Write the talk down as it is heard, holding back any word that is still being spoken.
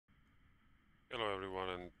Hello everyone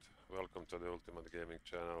and welcome to the Ultimate Gaming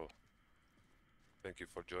channel. Thank you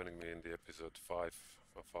for joining me in the episode 5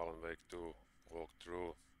 of Alan Wake 2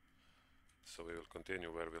 walkthrough. So we will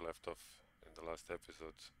continue where we left off in the last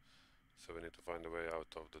episode. So we need to find a way out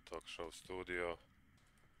of the talk show studio.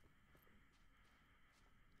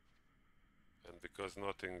 And because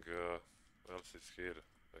nothing else is here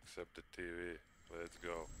except the TV, let's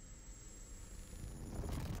go.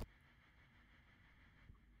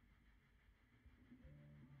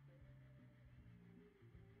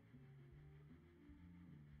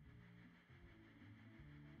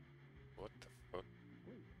 What the fuck?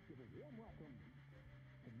 Please give a warm welcome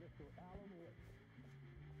to Mr. Alan Wake.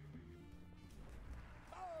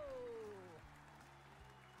 Oh!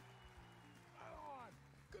 Right on!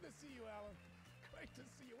 Good to see you, Alan. Great to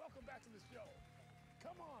see you. Welcome back to the show.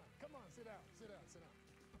 Come on, sit down, sit down.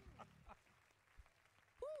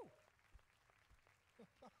 Woo!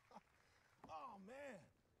 Oh, man.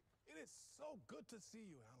 It is so good to see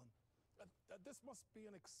you, Alan. This must be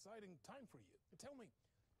an exciting time for you. Tell me,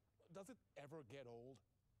 does it ever get old?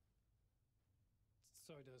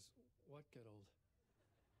 So does what get old?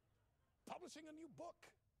 Publishing a new book.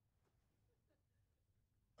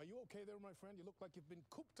 Are you okay there, my friend? You look like you've been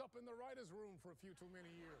cooped up in the writer's room for a few too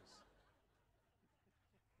many years.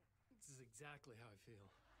 This is exactly how I feel.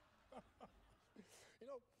 You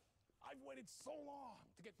know, I've waited so long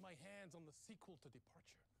to get my hands on the sequel to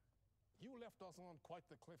Departure. You left us on quite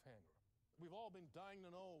the cliffhanger. We've all been dying to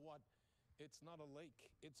know what "it's not a lake,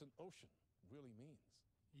 it's an ocean" really means.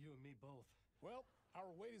 You and me both. Well, our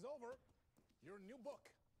wait is over. Your new book,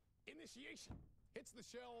 Initiation, hits the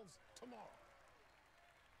shelves tomorrow.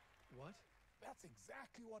 What? That's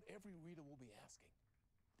exactly what every reader will be asking.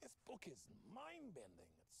 This book is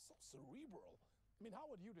mind-bending. It's so cerebral. I mean, how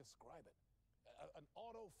would you describe it? An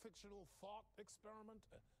auto-fictional thought experiment?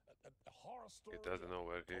 A horror story? He doesn't know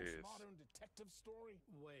where he is. A postmodern detective story?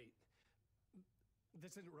 Wait.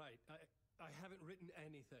 This isn't right. I haven't written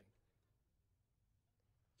anything.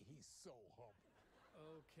 He's so humble.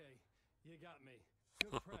 Okay, you got me.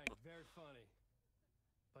 Good prank, very funny.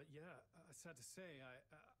 But yeah, sad to say,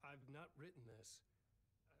 I've not written this.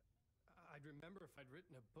 I'd remember if I'd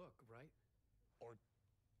written a book, right? Or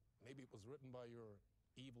maybe it was written by your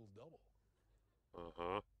evil double.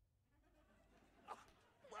 Uh-huh.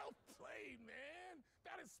 Well played, man.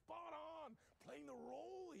 That is spot on. Playing the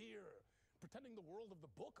role here. Pretending the world of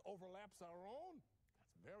the book overlaps our own.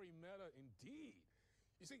 That's very meta indeed.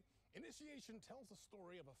 You see, Initiation tells the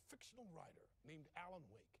story of a fictional writer named Alan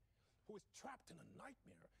Wake, who is trapped in a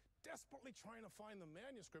nightmare, desperately trying to find the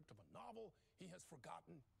manuscript of a novel he has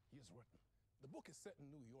forgotten he has written. The book is set in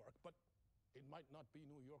New York, but it might not be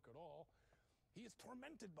New York at all. He is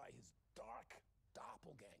tormented by his dark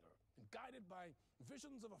doppelganger and guided by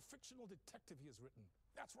visions of a fictional detective he has written.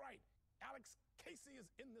 That's right, Alex Casey is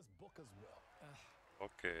in this book as well.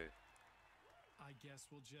 Okay. I guess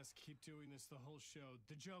we'll just keep doing this the whole show.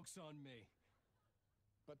 The joke's on me.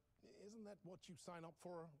 But isn't that what you sign up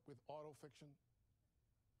for with autofiction?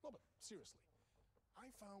 No, but seriously, I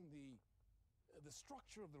found the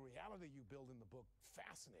structure of the reality you build in the book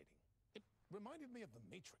fascinating. It reminded me of The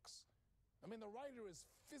Matrix. I mean, the writer is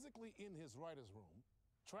physically in his writer's room,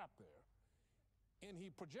 trapped there, and he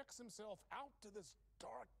projects himself out to this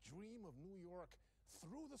dark dream of New York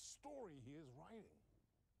through the story he is writing.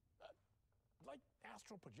 Like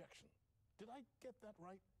astral projection. Did I get that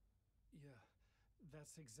right? Yeah,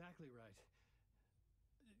 that's exactly right.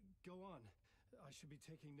 Go on. I should be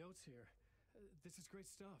taking notes here. This is great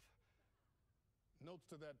stuff. Notes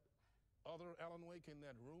to that other Alan Wake in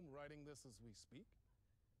that room writing this as we speak?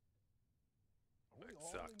 Are we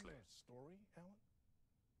all in your story, Alan?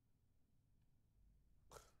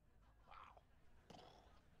 Wow.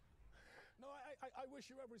 No, I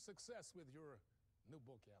wish you every success with your new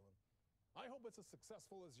book, Alan. I hope it's as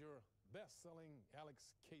successful as your best-selling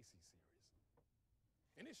Alex Casey series.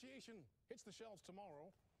 Initiation hits the shelves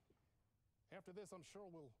tomorrow. After this, I'm sure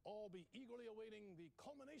we'll all be eagerly awaiting the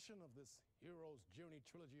culmination of this hero's journey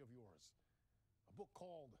trilogy of yours. A book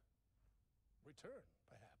called Return,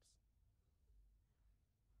 perhaps.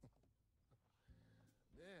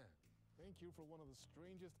 Man, thank you for one of the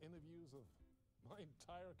strangest interviews of my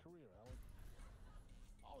entire career, Alan.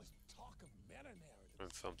 All this talk of meta-narratives.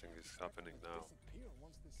 And something is happening now. Disappear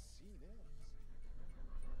once this scene ends.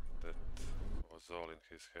 That was all in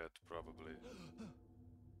his head, probably.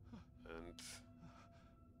 And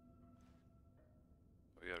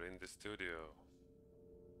we are in the studio.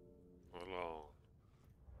 Alone.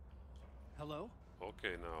 Hello?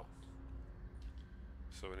 Okay now.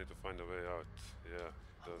 So we need to find a way out. Yeah,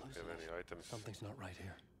 don't have any items. Something's not right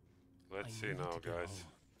here. Let's see now, guys.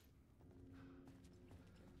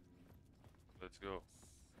 Let's go.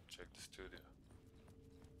 Check the studio.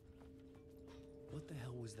 What the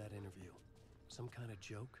hell was that interview? Some kind of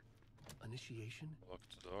joke? Initiation?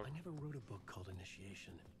 Locked door. I never wrote a book called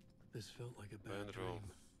Initiation. This felt like a bad Bedroom.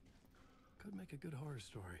 dream. Could make a good horror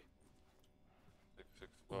story.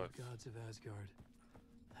 665. Old Gods of Asgard.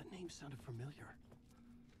 That name sounded familiar.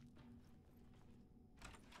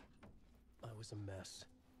 I was a mess.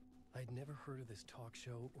 I'd never heard of this talk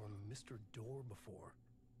show or Mr. Door before.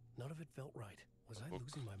 None of it felt right. Was I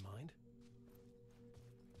losing my mind?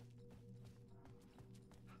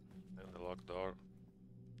 And the locked door.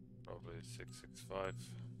 Probably 665.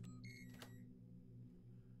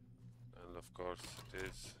 And of course it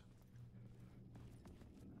is.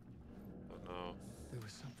 Oh no. There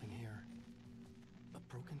was something here. A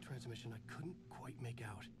broken transmission I couldn't quite make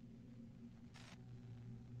out.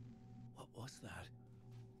 What was that?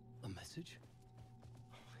 A message?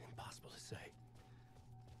 Impossible to say.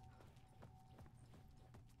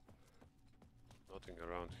 Nothing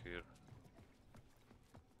around here.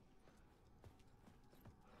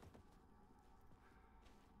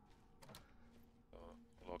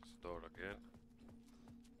 Locks the door again.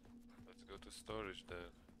 Let's go to storage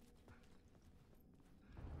then.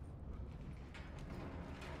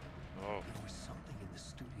 Oh, There was something in the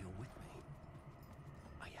studio with me.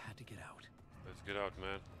 I had to get out. let's get out,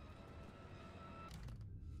 man.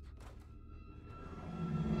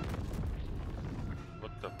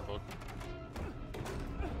 What the fuck?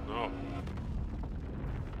 No.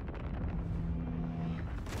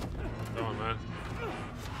 Come on, man.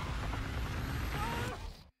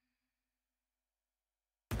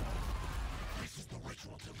 This is the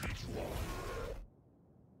ritual to lead you all.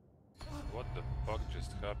 What the fuck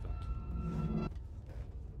just happened?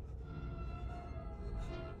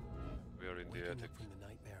 We are in the Waking attic. up from the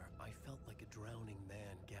nightmare, I felt like a drowning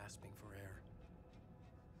man gasping for air.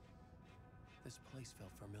 This place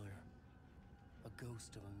felt familiar. A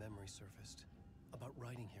ghost of a memory surfaced, about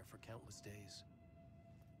writing here for countless days.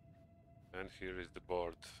 And here is the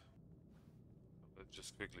board. Let's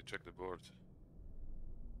just quickly check the board.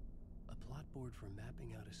 A plot board for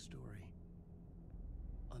mapping out a story.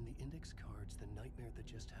 On the index cards, the nightmare that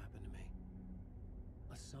just happened to me.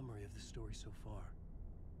 A summary of the story so far.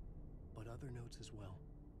 But other notes as well.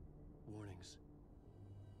 Warnings.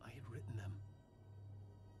 I had written them.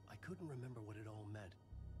 I couldn't remember what it all meant.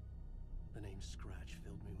 The name Scratch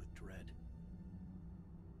filled me with dread.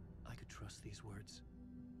 I could trust these words.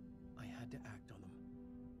 I had to act on them.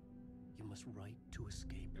 You must write to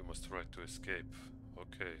escape. You must write to escape.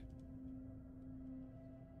 Okay.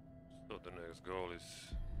 So the next goal is...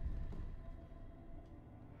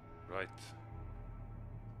 Right.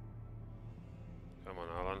 Come on,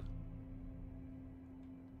 Alan.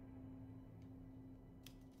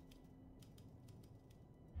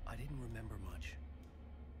 I didn't remember much,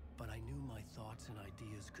 but I knew my thoughts and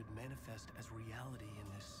ideas could manifest as reality in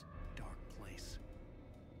this dark place.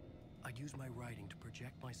 I'd use my writing to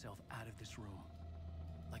project myself out of this room,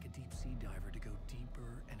 like a deep sea diver to go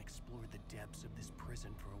deeper and explore the depths of this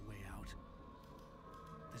prison for a way out.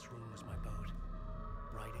 This room was my boat.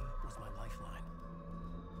 Writing was my lifeline.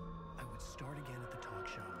 I would start again at the talk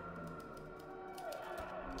show.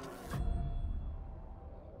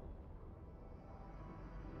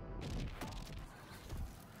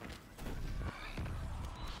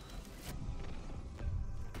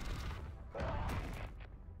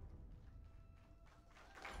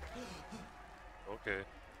 Okay.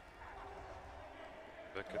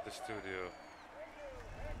 Back at the studio.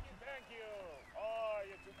 Thank you. Oh,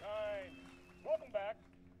 you're too kind. Welcome back.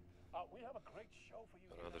 We have a great show for you.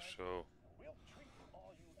 Another tonight. show. Real treat for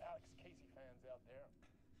all you Alex Casey fans out there.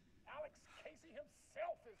 Alex Casey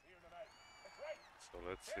himself is here tonight. That's right. So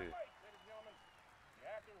let's see. Right, ladies and gentlemen. The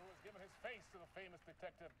actor who has given his face to the famous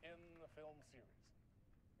detective in the film series.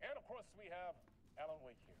 And of course, we have Alan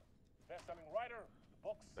Wake here. Best-selling writer, the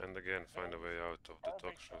books. And again, find a way out of the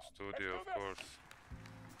talk show studio, of course.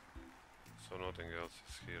 So nothing else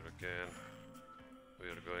is here again. We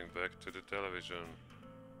are going back to the television.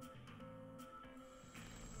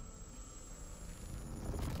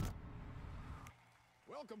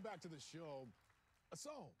 Welcome back to the show.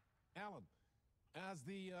 So, Alan, as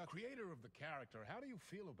the creator of the character, how do you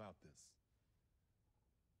feel about this?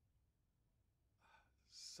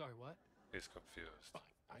 Sorry, what? He's confused.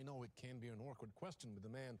 I know it can be an awkward question with the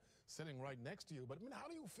man sitting right next to you, but I mean, how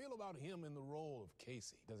do you feel about him in the role of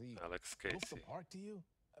Casey? Does he Alex look Casey. the part to you?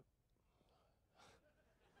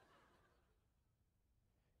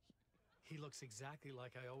 He looks exactly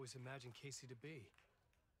like I always imagined Casey to be.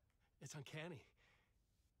 It's uncanny.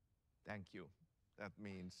 Thank you. That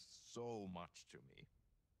means so much to me.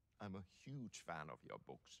 I'm a huge fan of your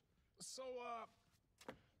books. So,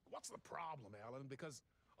 what's the problem, Alan? Because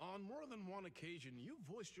on more than one occasion, you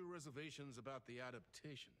voiced your reservations about the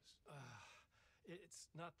adaptations. It's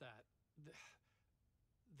not that.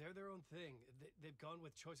 They're their own thing. They've gone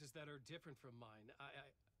with choices that are different from mine.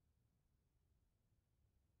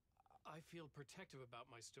 I feel protective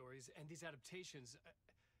about my stories, and these adaptations...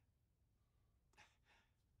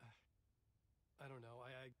 I don't know.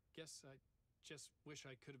 I guess I just wish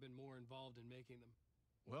I could have been more involved in making them.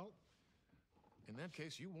 Well, in that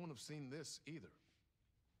case, you won't have seen this either.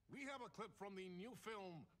 We have a clip from the new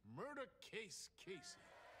film, Murder Case Casey.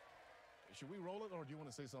 Should we roll it, or do you want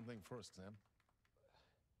to say something first, Sam?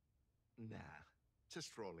 Nah,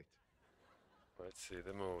 just roll it. Let's see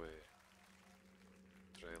the movie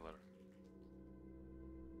trailer.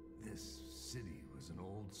 This city was an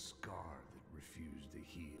old scar that refused to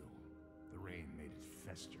heal. The rain made it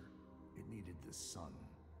fester. It needed the sun,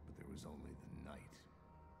 but there was only the night.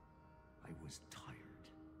 I was tired.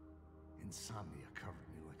 Insomnia covered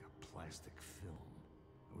me like a plastic film.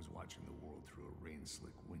 I was watching the world through a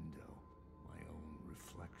rain-slick window, my own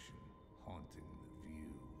reflection haunting the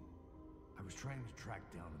view. I was trying to track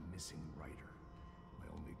down a missing writer. My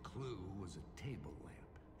only clue was a table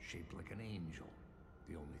lamp, shaped like an angel.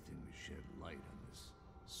 The only thing to shed light on this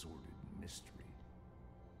sordid mystery.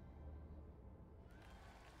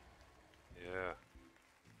 Yeah.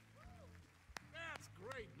 That's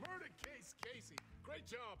great! Murder Case Casey! Great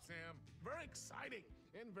job, Sam. Very exciting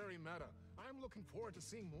and very meta. I'm looking forward to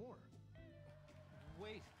seeing more.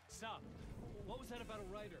 Wait, stop. What was that about a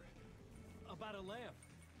writer? About a lamp?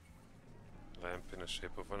 Lamp in the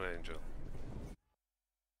shape of an angel.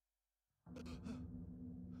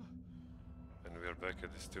 And we are back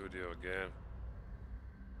at the studio again.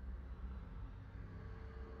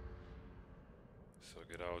 So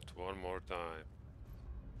get out one more time.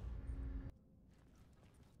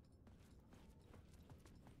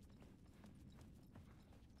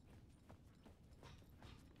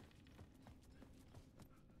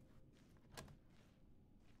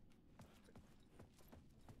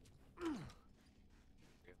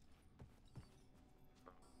 Okay.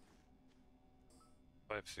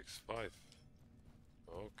 565.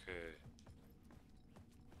 Okay.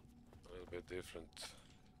 A little bit different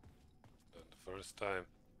than the first time.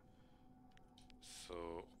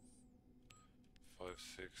 So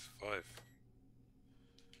 565.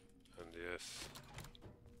 And yes.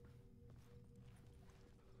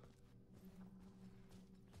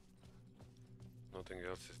 Nothing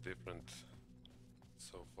else is different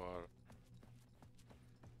so far.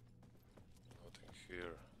 Nothing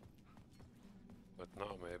here. But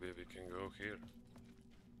now maybe we can go here.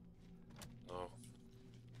 No.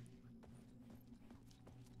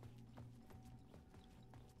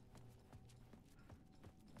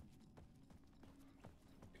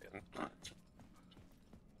 Again.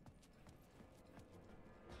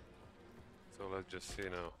 So let's just see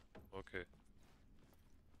now. Okay.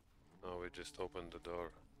 Now we just opened the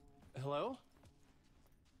door. Hello?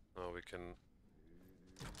 Now we can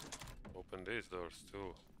open these doors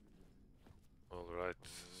too. Alright,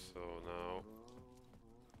 so now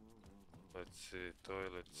let's see,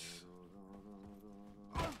 toilets.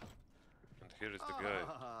 And here is the guy.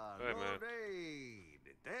 Hi, man. Lorraine,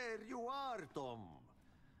 there you are, Tom.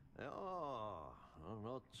 Oh,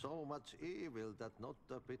 not so much evil that not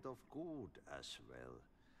a bit of good as well.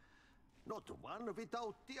 Not one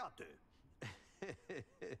without the other.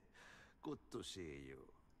 Good to see you.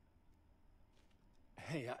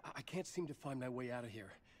 Hey, I can't seem to find my way out of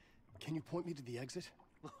here. Can you point me to the exit?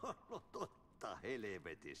 No totta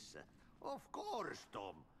helvetissä. Of course,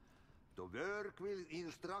 Tom. The work will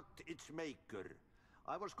instruct its maker.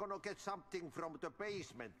 I was gonna get something from the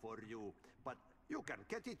basement for you, but you can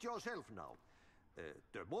get it yourself now.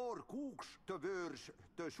 The more cooks, the worse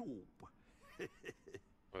the soup.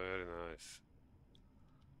 Very nice.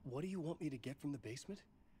 What do you want me to get from the basement?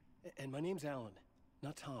 And my name's Alan,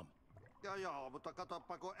 not Tom. Ja, mutta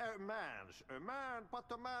katoppa kun a man,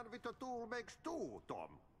 but a man with a tool makes two,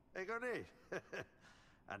 Tom. Eikö niin?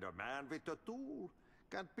 And a man with a tool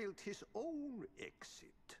can build his own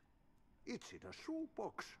exit. It's in a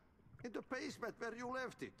shoebox, in the basement where you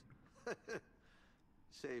left it.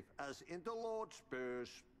 Safe as in the Lord's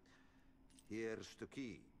purse. Here's the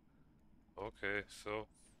key. Okay, so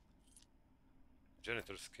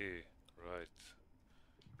janitor's key, right.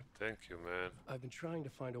 Thank you, man. I've been trying to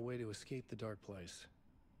find a way to escape the dark place.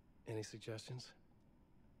 Any suggestions?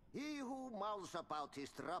 He who mulls about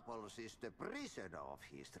his troubles is the prisoner of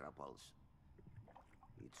his troubles.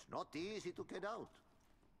 It's not easy to get out.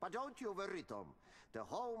 But don't you worry, Tom. The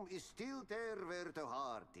home is still there where the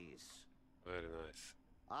heart is. Very nice.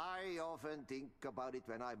 I often think about it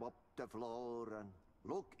when I mop the floor and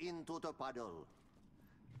look into the puddle.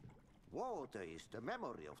 Water is the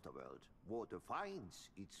memory of the world. Water finds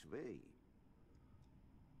its way.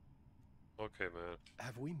 Okay, man.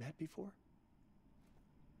 Have we met before?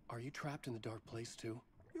 Are you trapped in the dark place too?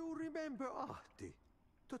 You remember Ahti,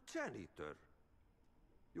 the janitor.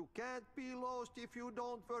 You can't be lost if you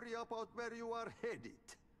don't worry about where you are headed.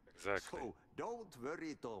 Exactly. So don't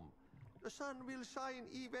worry, Tom. The sun will shine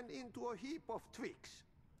even into a heap of twigs.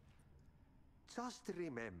 Just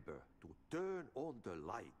remember to turn on the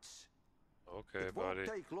lights. Okay, It won't buddy.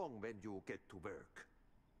 take long when you get to work.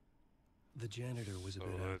 The janitor was a So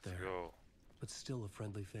bit out let's there, go. but still a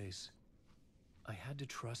friendly face. I had to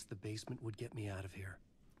trust the basement would get me out of here.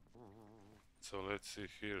 So let's see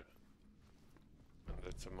here. And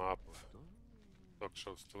that's a map. Talk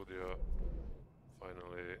show studio.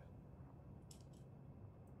 Finally.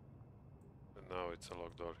 And now it's a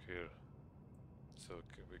locked door here. So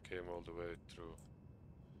we came all the way through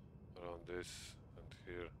around this and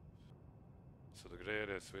here. So the gray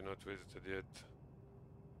areas we not visited yet.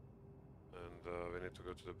 And we need to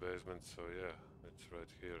go to the basement, so yeah, it's right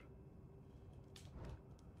here.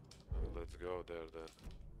 And let's go there then.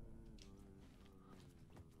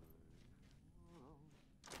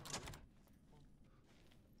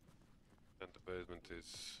 And the basement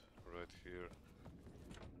is right here.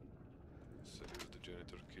 So use the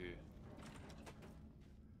janitor key.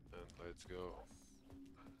 And let's go.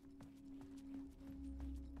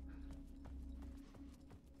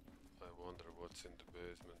 I wonder what's in the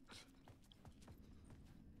basement.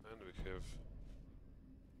 And we have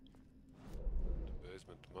the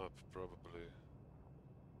basement map probably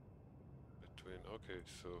between, okay,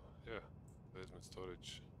 so yeah, basement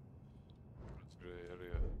storage, that's gray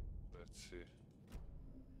area, let's see.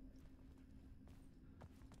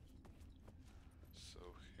 So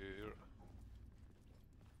here,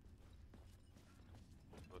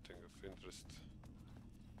 nothing of interest.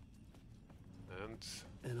 And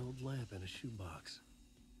An old lamp and a shoebox.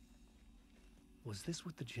 Was this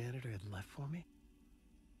what the janitor had left for me?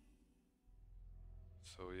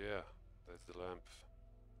 so yeah, that's the lamp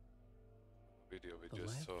video we The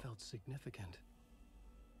just lamp saw. felt significant.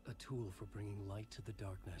 A tool for bringing light to the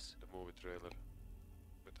darkness. The movie trailer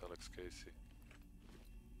with Alex Casey.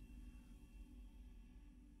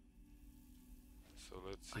 So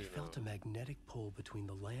let's see I now. felt a magnetic pull between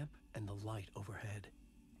the lamp and the light overhead.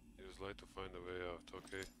 Use light to find a way out,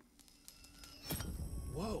 okay?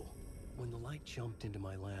 Whoa! When the light jumped into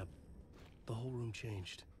my lamp, the whole room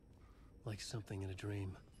changed. Like something in a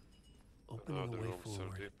dream. Now Opening the a way rooms are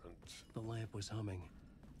forward, different. the lamp was humming.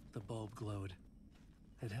 The bulb glowed.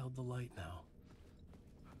 It held the light now.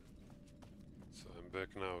 So I'm back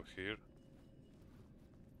now here.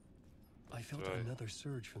 I felt try. another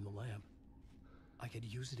surge from the lamp. I could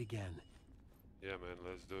use it again. Yeah, man,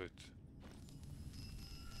 let's do it.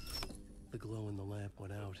 The glow in the lamp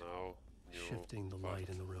went out, Now, new shifting the part. light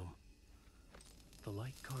in the room. The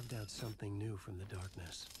light carved out something new from the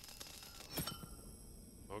darkness.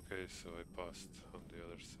 Okay, so I passed on the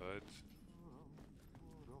other side.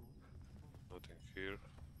 Nothing here.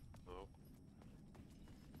 No.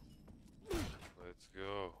 Let's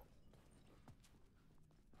go.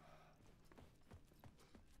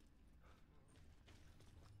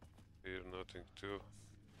 Here, nothing too.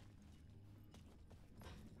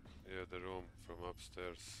 Yeah, the room from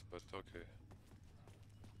upstairs, but okay.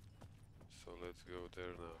 So let's go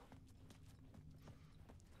there now.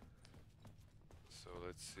 So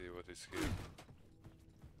let's see what is here.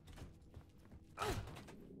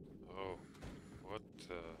 Oh, what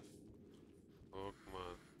the? Oh, come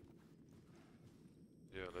on.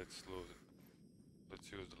 Yeah, let's lose it.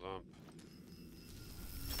 Let's use the lamp.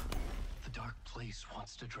 The dark place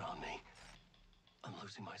wants to drown me. I'm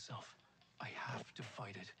losing myself. I have to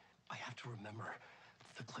fight it. I have to remember.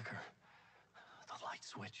 The clicker. The light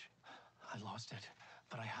switch. I lost it.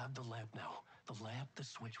 But I have the lamp now. The lamp the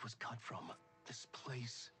switch was cut from. This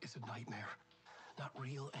place is a nightmare. Not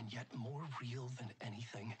real and yet more real than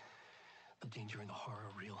anything. The danger and the horror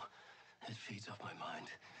real. It feeds off my mind.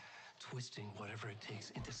 Twisting whatever it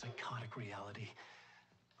takes into psychotic reality.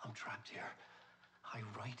 I'm trapped here. I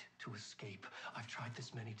write to escape. I've tried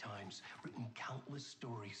this many times, written countless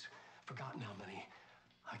stories, forgotten how many.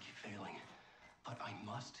 I keep failing, but I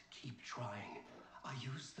must keep trying. I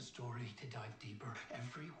use the story to dive deeper.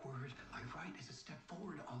 Every word I write is a step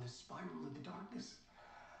forward on this spiral in the darkness.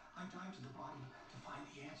 I dive to the bottom to find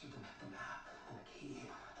the answer, the map, and the key,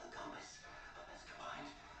 and the compass. It's combined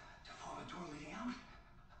to form a door leading out.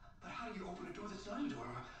 island or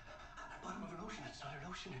at the bottom of an ocean. That's not an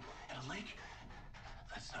ocean. And a lake.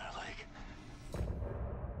 That's not a lake.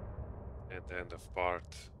 And the end of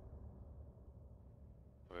part.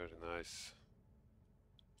 Very nice.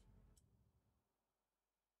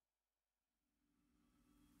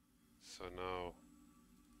 So now,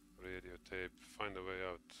 radio tape, find a way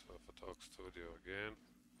out of a talk studio again.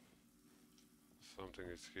 Something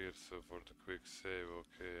is here, so for the quick save,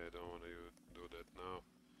 okay, I don't want to do that now.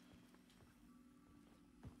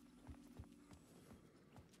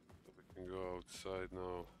 We can go outside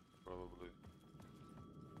now, probably.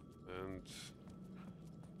 And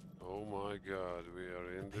oh my god, we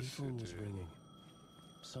are in the Payphone was city. ringing.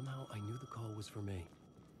 Somehow I knew the call was for me.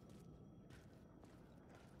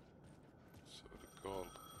 So the call.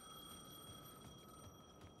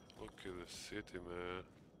 Look at the city, man.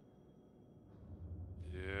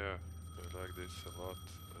 Yeah, I like this a lot.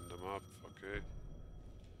 And the map, okay.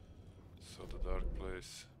 So the dark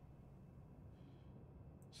place.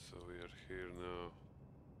 So we are here now.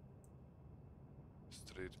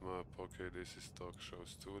 Street map, okay, this is talk show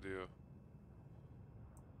studio.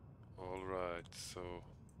 Alright, so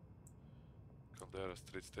Caldera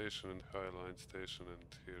Street Station and Highline Station, and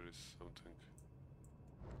here is something.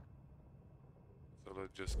 So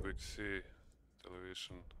let's just quick see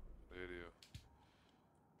television, radio.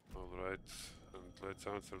 Alright, and let's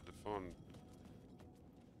answer the phone.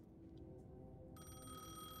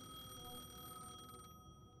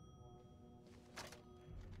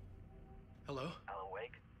 Hello? Alan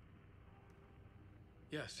Wake?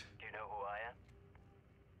 Yes. Do you know who I am?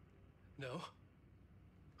 No?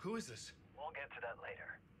 Who is this? We'll get to that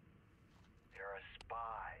later. There are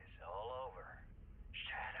spies all over.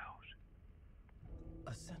 Shadows.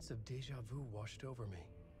 A sense of deja vu washed over me.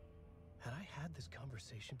 Had I had this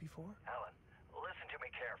conversation before? Alan, listen to me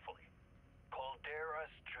carefully. Caldera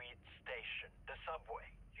Street Station, the subway.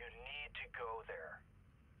 You need to go there.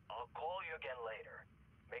 I'll call you again later.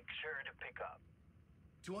 Make sure to pick up.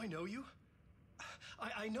 Do I know you?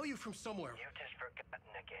 I know you from somewhere. You've just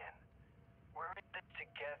forgotten again. We're in this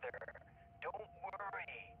together. Don't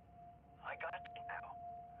worry. I got you now.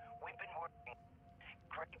 We've been working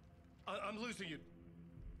great. I'm losing you.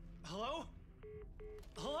 Hello?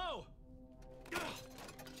 Hello?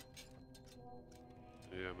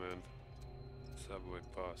 Yeah, man. Subway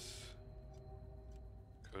pass.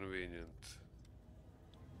 Convenient.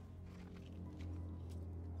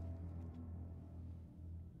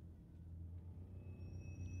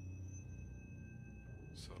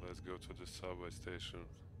 So let's go to the subway station.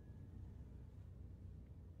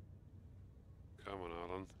 Come on,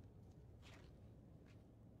 Alan.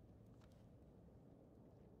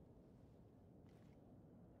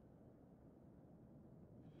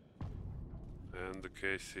 And the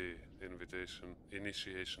KC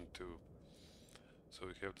initiation 2. So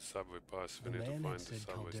we have the subway pass. We The need to man find had the said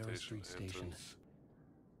subway Caldera station Street Station. entrance.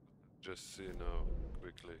 Just see now,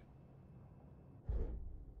 quickly.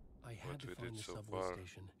 I had What to we find did the so subway far.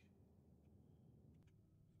 station.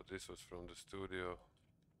 So this was from the studio.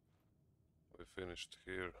 We finished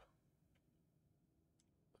here.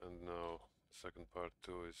 And now, second part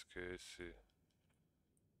 2 is KC.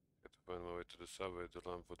 Get to find my way to the subway, the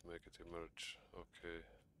lamp would make it emerge. Okay.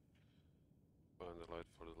 Find the light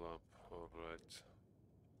for the lamp, alright.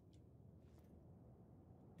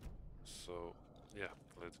 So, yeah,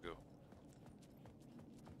 let's go.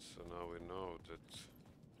 So now we know that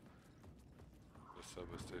the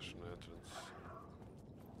subway station entrance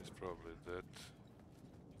is probably that.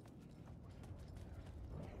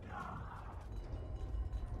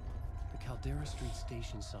 The Caldera Street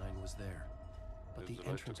Station sign was there, but Use the light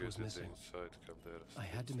to entrance get was it missing. inside Caldera I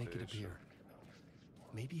had to Street make it Station. appear.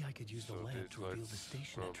 Maybe I could use the So lamp these to reveal the lights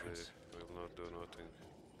station probably entrance. will not do nothing.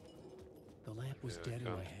 The lamp was Yeah, dead I in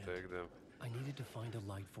my can't hand. take them. I needed to find a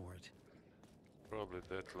light for it. Probably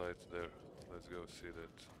that light there. Let's go see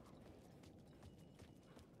that.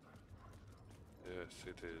 Yeah,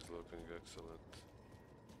 city is looking excellent.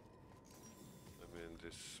 I mean,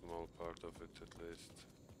 this small part of it at least.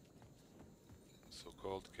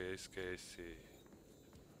 So-called Case Casey.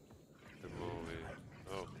 The movie.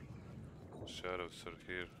 Oh, shadows are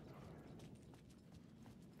here.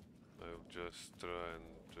 I'll just try and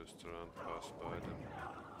just run past by them.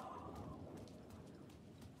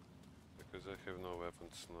 Because I have no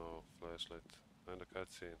weapons, no flashlight, and a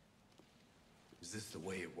cutscene. Is this the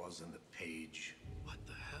way it was on the page? What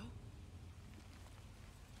the hell?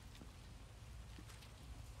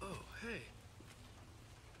 Oh, hey.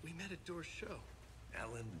 We met at Door's show.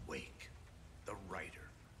 Alan Wake, the writer.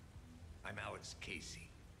 I'm Alex Casey.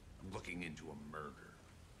 I'm looking into a murder.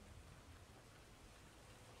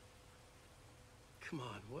 Come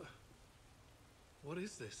on, what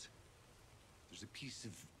is this? There's a piece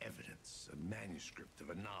of evidence, a manuscript of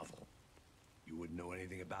a novel. You wouldn't know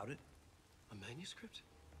anything about it? A manuscript?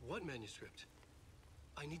 What manuscript?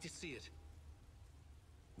 I need to see it.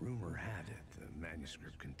 Rumor had it the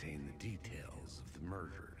manuscript contained the details of the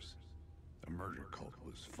murders. A murder cult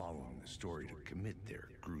was following the story to commit their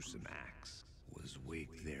gruesome acts. Was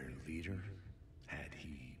Wake their leader? Had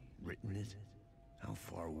he written it? How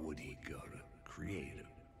far would he go to create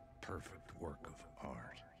a perfect work of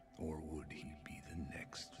art? Or would he be the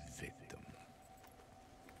next victim?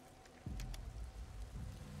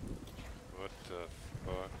 What the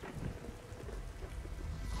fuck?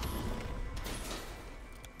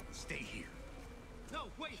 Stay here. No,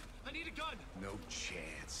 wait! I need a gun! No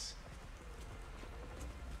chance.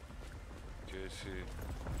 Casey.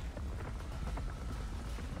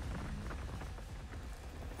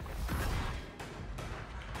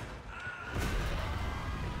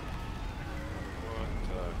 What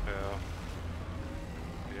the hell?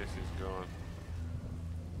 Casey's gone.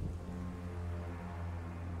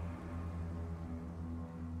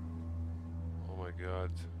 Oh my god,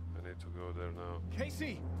 I need to go there now.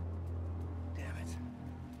 Casey! Damn it.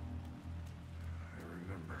 I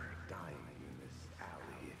remember dying in this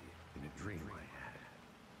alley in a dream I had.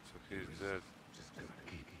 So he's dead. Just gonna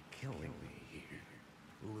keep killing me here.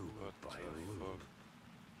 Loop What by the loop. fuck?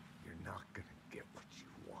 You're not gonna get what you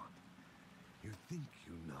want. You think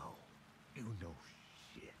you know. You know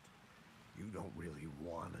shit. You don't really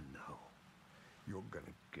wanna know. You're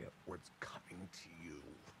gonna get what's coming to you.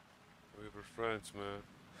 We were friends, man.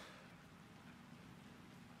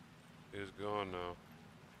 He's gone now.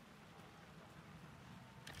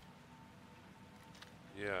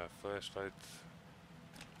 Yeah, flashlight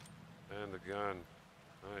and a gun.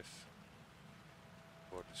 Nice.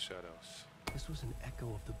 For the shadows. This was an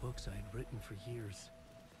echo of the books I had written for years.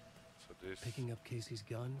 So this... Picking up Casey's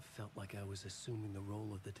gun felt like I was assuming the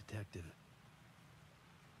role of the detective.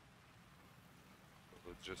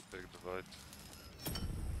 We'll just take the light.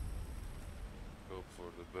 Hope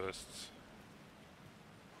for the best.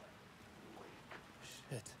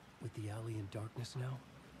 Shit. With the alley in darkness now,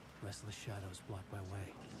 restless shadows block my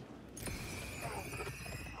way.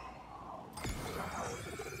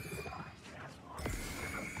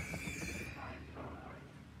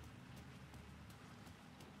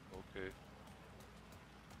 Okay.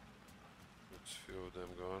 There's few of them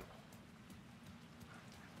gone.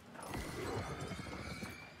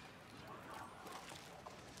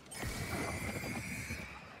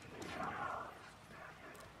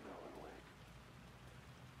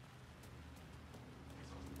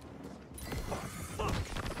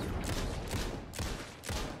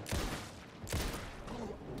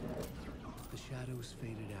 The shadows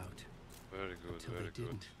faded out. Very good, Until very they good.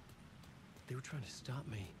 didn't. They were trying to stop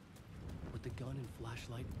me. With the gun and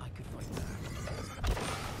flashlight, I could fight back.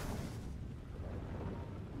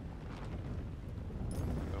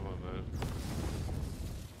 Come on, man.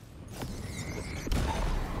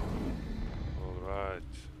 Alright.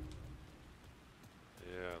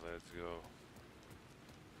 Yeah, let's go.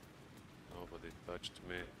 Nobody touched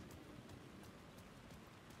me.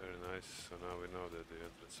 Very nice. So now we know that the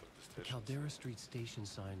entrance of the The station. Caldera Street station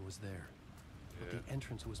sign was there, but Yeah. the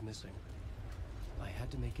entrance was missing. I had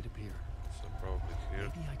to make it appear. So probably here.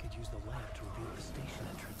 Maybe I could use the lamp to reveal the station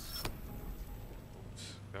entrance.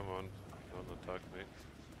 Oops. Come on, don't attack me.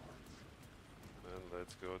 And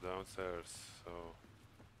let's go downstairs. So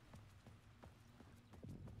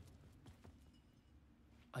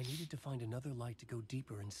I needed to find another light to go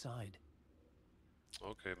deeper inside.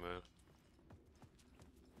 okay, man.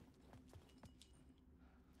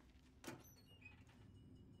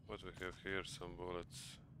 What we have here? Some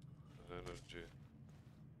bullets, energy.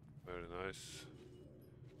 Very nice.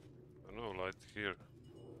 No light here.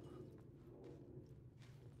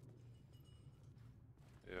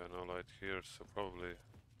 Yeah, no light here, so probably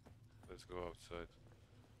let's go outside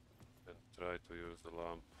and try to use the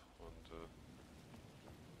lamp on the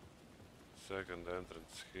second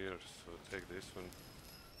entrance here. So take this one,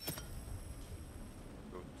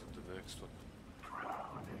 go to the next one.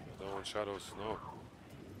 Don't want shadows, no.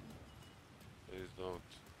 Please don't.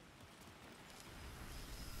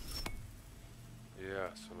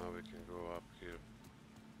 Yeah, so now we can go up here.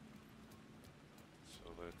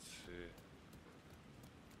 So let's see.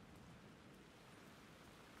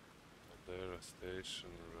 Caldera station,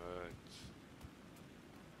 right.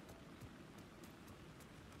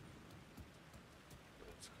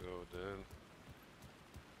 Let's go then.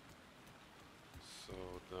 So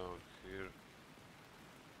down here.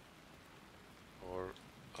 Or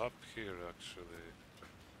up here actually.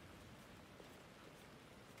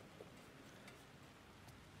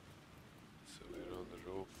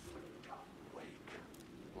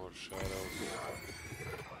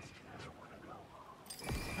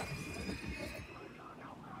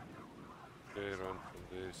 Okay, run from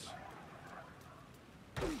this.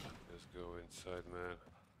 Just go inside, man.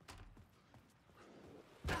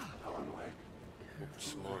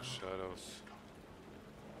 Oops, more shadows.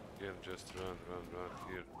 Again, just run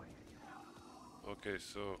here. Okay,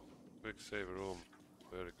 so quick save room,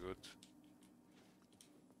 very good.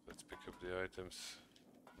 Let's pick up the items.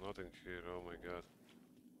 Nothing here, oh my god.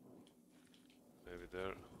 Maybe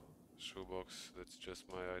there. Shoebox, that's just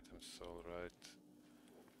my items, alright.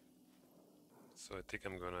 So I think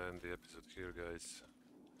I'm gonna end the episode here, guys.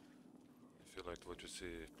 If you liked what you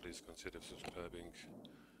see, please consider subscribing.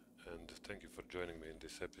 And thank you for joining me in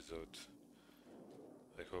this episode.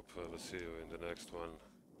 I hope I will see you in the next one,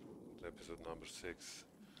 episode number 6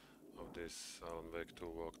 of this Alan Wake 2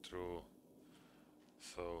 walkthrough.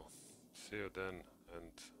 So, see you then,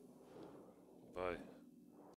 and bye.